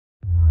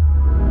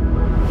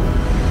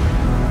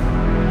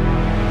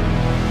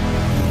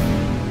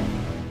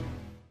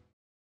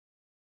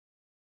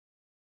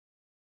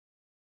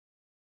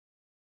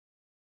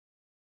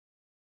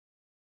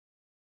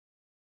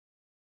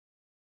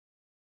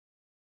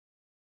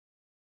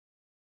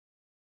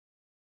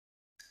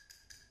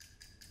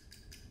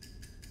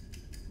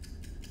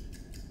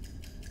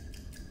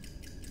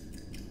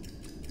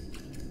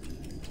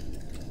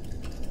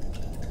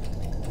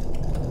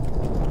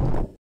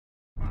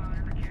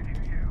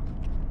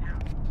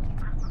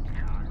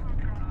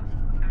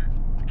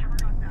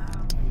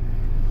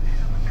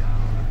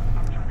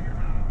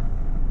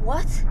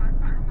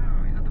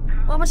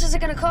much is it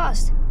gonna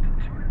cost?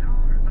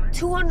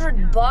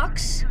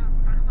 $200?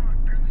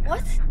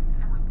 What?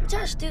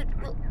 Josh, dude,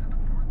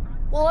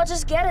 well, I'll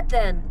just get it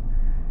then.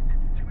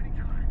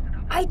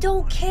 I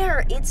don't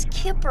care, it's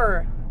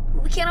Kipper.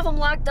 We can't have him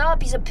locked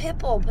up, he's a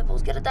pitbull.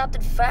 Pitbulls get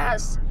adopted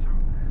fast.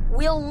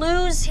 We'll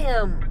lose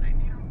him.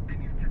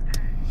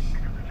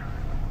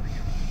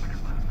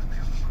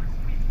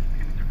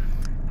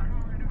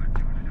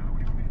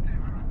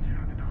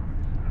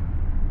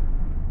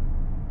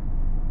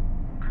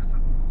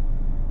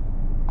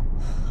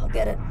 I'll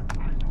get it.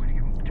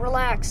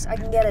 Relax, I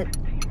can get it.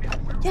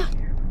 Yeah,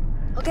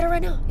 I'll get it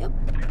right now, yep.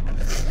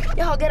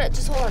 Yeah, I'll get it,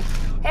 just hold on.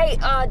 Hey,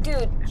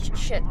 dude,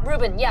 shit,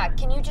 Ruben, yeah,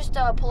 can you just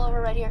pull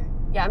over right here?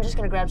 Yeah, I'm just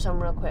gonna grab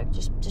something real quick,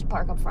 just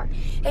park up front.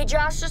 Hey,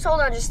 Josh, just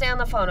hold on, just stay on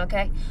the phone,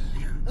 okay?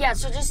 Yeah,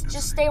 so just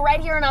stay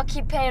right here and I'll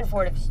keep paying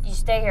for it. If you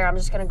stay here, I'm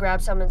just gonna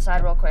grab something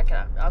inside real quick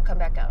and I'll come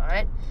back out, all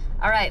right?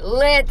 All right,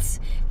 Litz,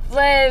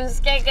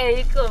 Flames, KK,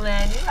 you cool,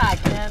 man. You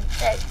rock, man.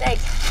 Hey,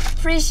 thanks.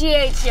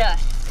 Appreciate ya.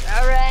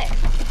 All right.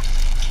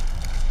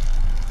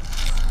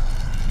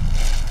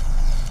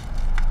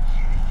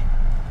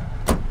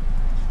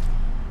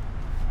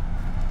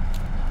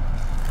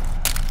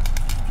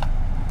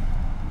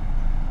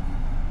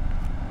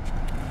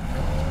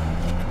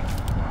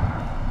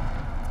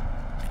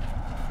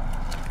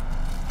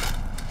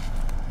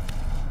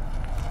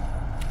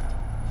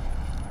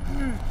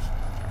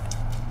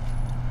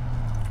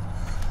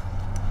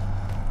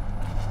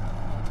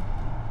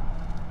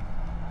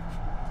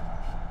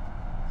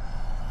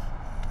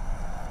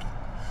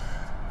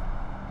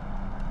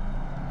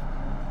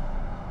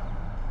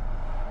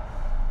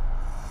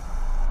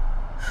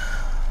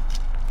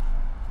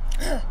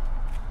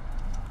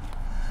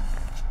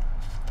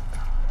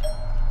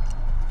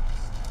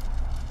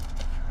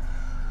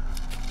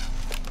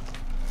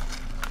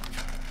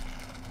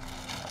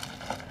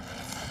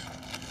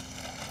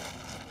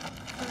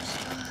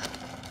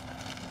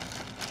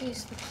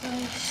 Here's the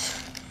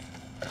place.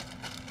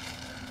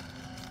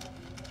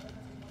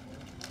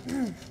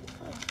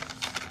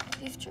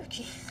 Beef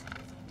jerky.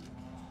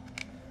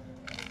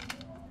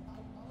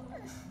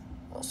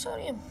 Low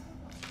sodium.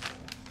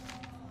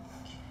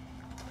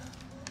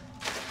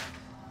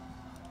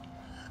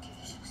 Okay,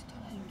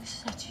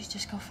 that's you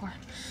just go for it.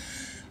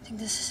 I think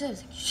this is it. I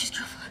think you just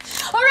go for it.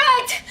 All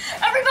right,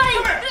 everybody!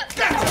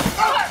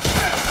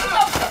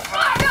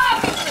 Fuck up!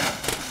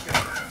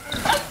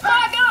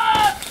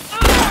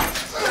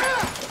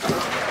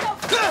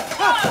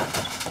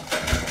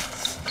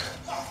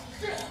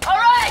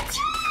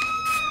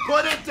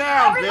 Put it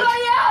down, everybody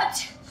bitch. Out!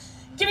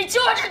 Give me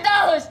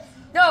 $200!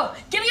 No,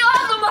 give me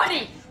all the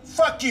money!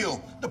 Fuck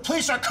you! The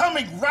police are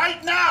coming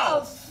right now!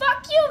 Oh,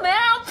 fuck you, man!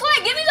 I'll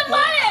play! Give me the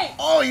money!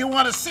 Oh, you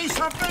want to see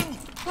something?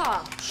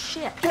 Oh,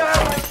 shit. Get out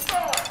of my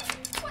store!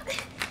 What?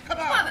 Come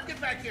on, get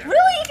back here! Really?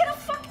 You gonna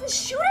fucking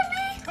shoot at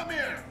me? Come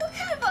here! What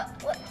kind of a...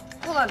 What?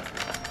 Hold on.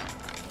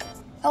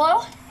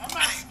 Hello? I'm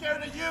not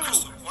scared of you!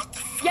 What the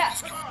fuck? Yeah.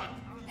 Come on!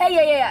 Hey,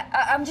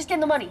 yeah. I'm just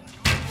getting the money.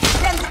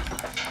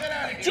 Get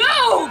out of here!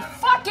 Dude!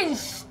 Fucking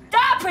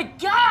stop it,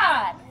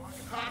 God!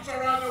 Cops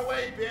are on the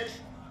way, bitch!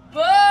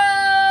 Boo!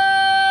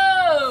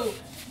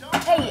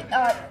 Hey,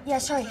 yeah,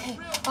 sorry. Hey,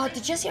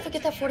 did Jesse ever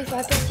get that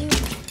 45 back to you?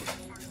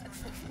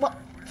 Well,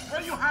 Where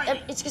are you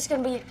hiding? it's just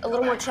gonna be a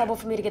little more trouble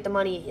for me to get the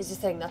money, is the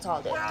thing, that's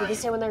all. Did they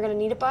say when they're gonna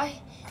need it by?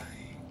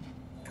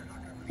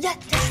 Yeah.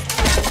 Get the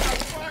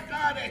fuck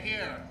out of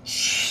here!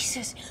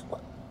 Jesus.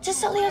 Well, just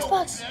sell the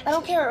Xbox. I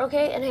don't care,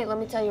 okay? And hey, let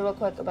me tell you real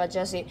quick about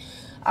Jesse.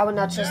 I would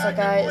not trust that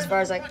guy as far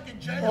as like...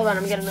 Hold on,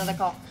 I'm getting another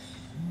call.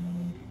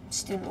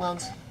 Student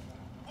loans.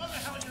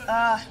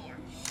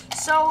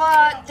 So,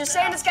 they're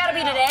saying it's gotta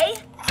be today?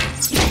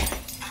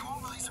 They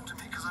won't release them to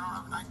me because I don't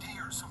have an ID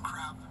or some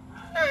crap.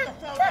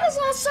 That is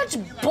all such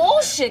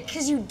bullshit,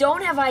 because you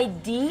don't have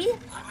ID?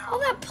 All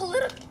that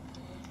political...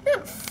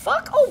 Man,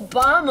 fuck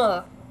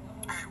Obama.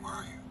 Hey, where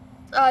are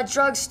you?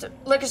 Drugstore,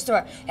 liquor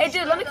store. Hey,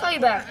 dude, let me call you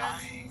back.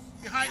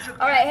 Behind your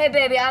All right, hey,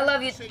 baby, I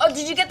love you. Oh,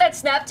 did you get that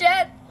Snapchat?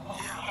 Yeah.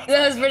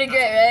 That was pretty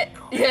great, right?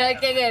 Yeah,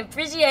 okay, good.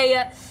 Appreciate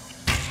ya.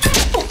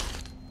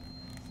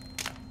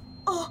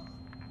 Oh.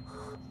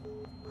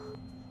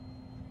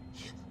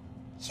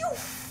 You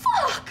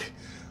fuck!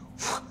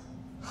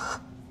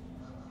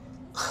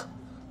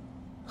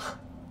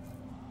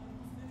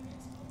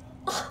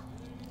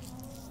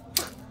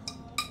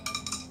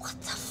 What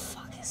the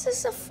fuck? Is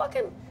this a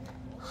fucking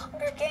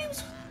Hunger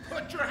Games?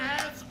 Put your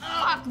hands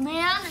up! Fuck,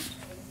 man!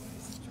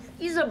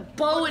 He's a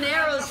bow and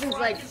arrow since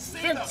like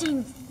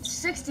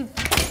 1560.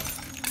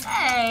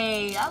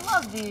 Hey, I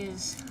love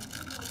these.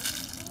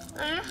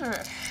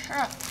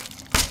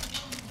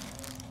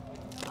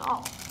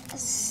 Oh,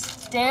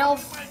 stale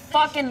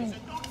fucking...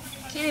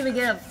 Can't even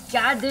get a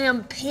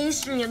goddamn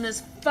pastry in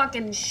this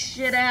fucking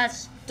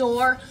shit-ass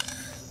store.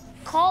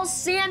 Call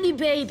Sandy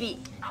Baby.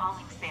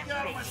 Calling Sandy Get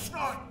out of Baby. my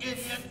store,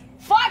 idiot!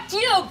 Fuck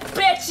you,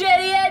 bitch,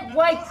 idiot!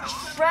 White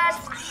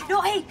trash.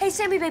 No, hey,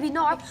 Sammy, baby,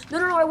 no,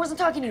 I wasn't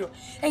talking to you.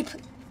 Hey,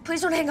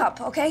 please don't hang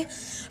up, okay?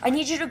 I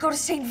need you to go to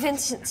St.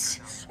 Vincent's.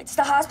 It's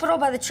the hospital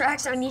by the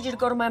tracks, and I need you to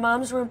go to my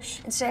mom's room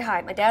and say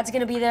hi. My dad's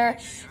gonna be there.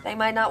 They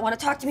might not want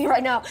to talk to me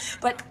right now,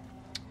 but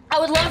I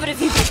would love it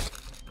if you could.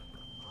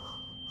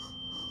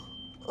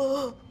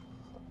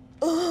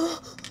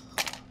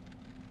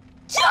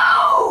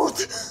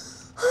 Dude!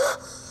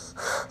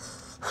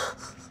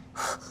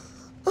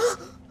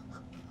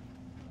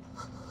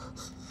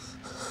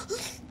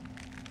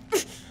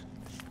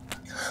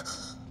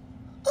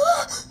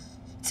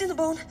 It's in the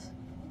bone.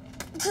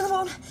 It's in the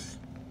bone.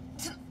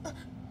 It's in...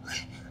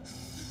 Okay.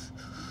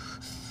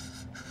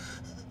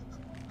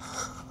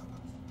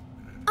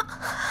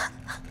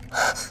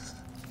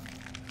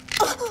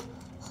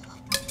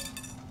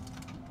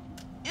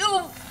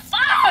 You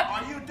fuck!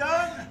 Are you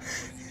done?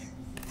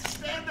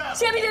 Stand up.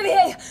 Sammy, baby,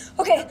 hey.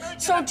 Okay,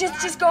 so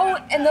just go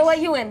and they'll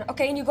let you in,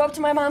 okay? And you go up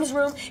to my mom's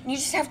room and you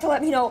just have to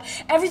let me know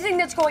everything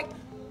that's going...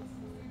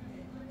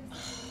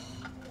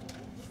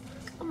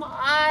 Come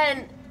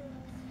on.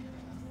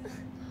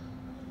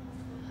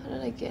 How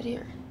did I get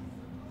here?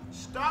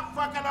 Stop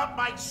fucking up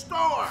my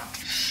store.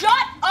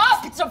 Shut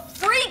up! It's a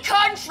free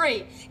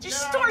country! Your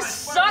store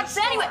sucks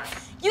anyway.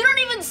 You don't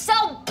even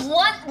sell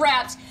blunt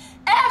wraps.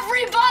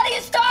 Everybody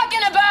is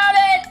talking about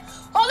it!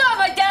 Hold on,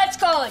 my dad's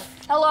calling.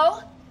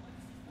 Hello?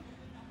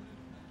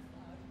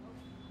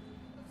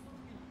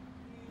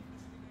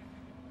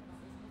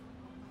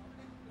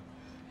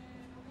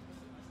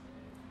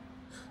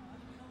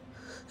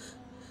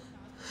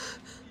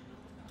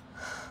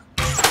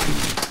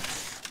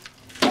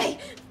 Hey!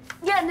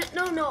 Yeah,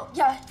 no,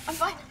 yeah, I'm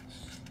fine.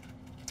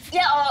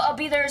 Yeah, I'll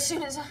be there as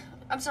soon as...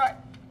 I'm sorry.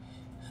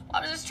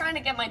 I was just trying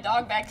to get my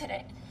dog back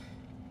today.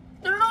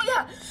 No,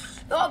 yeah.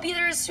 No, I'll be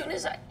there as soon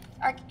as I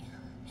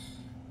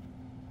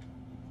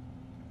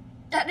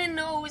didn't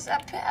know it was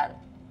that bad.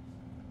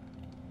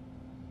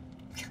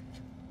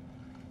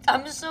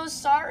 I'm so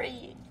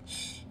sorry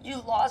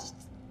you lost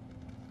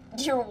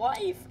your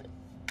wife.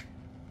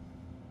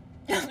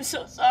 I'm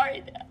so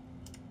sorry, Dad.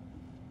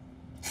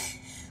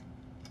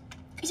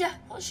 Yeah,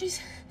 well, she's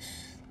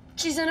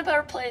in a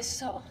better place,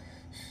 so...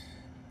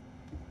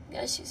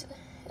 Yeah, she's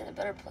in a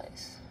better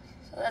place.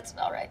 So that's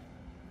all right.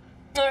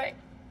 All right.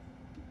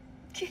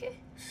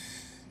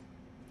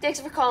 Thanks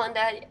for calling,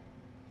 Dad.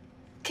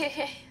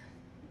 Okay.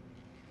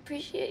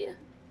 Appreciate you.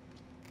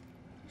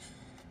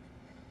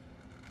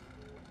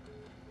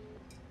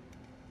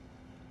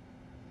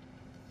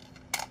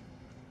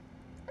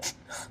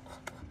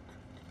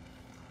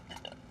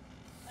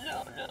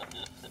 No.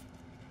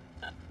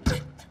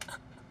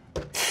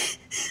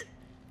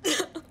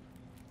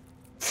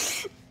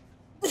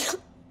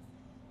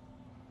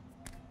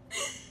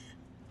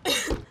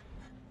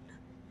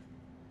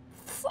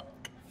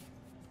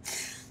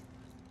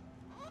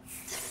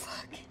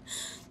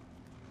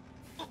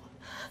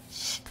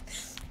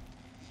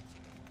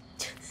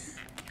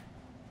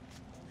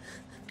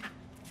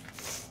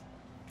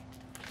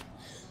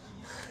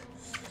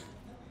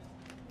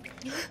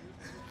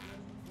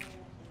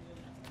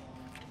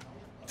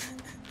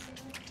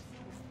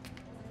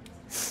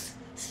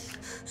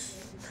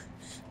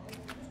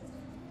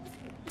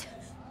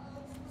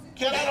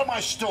 Get out of my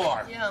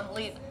store. Yeah, I'm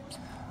leaving.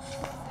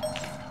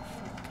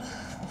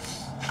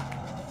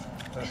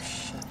 Oh,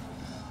 shit.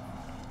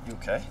 You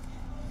okay?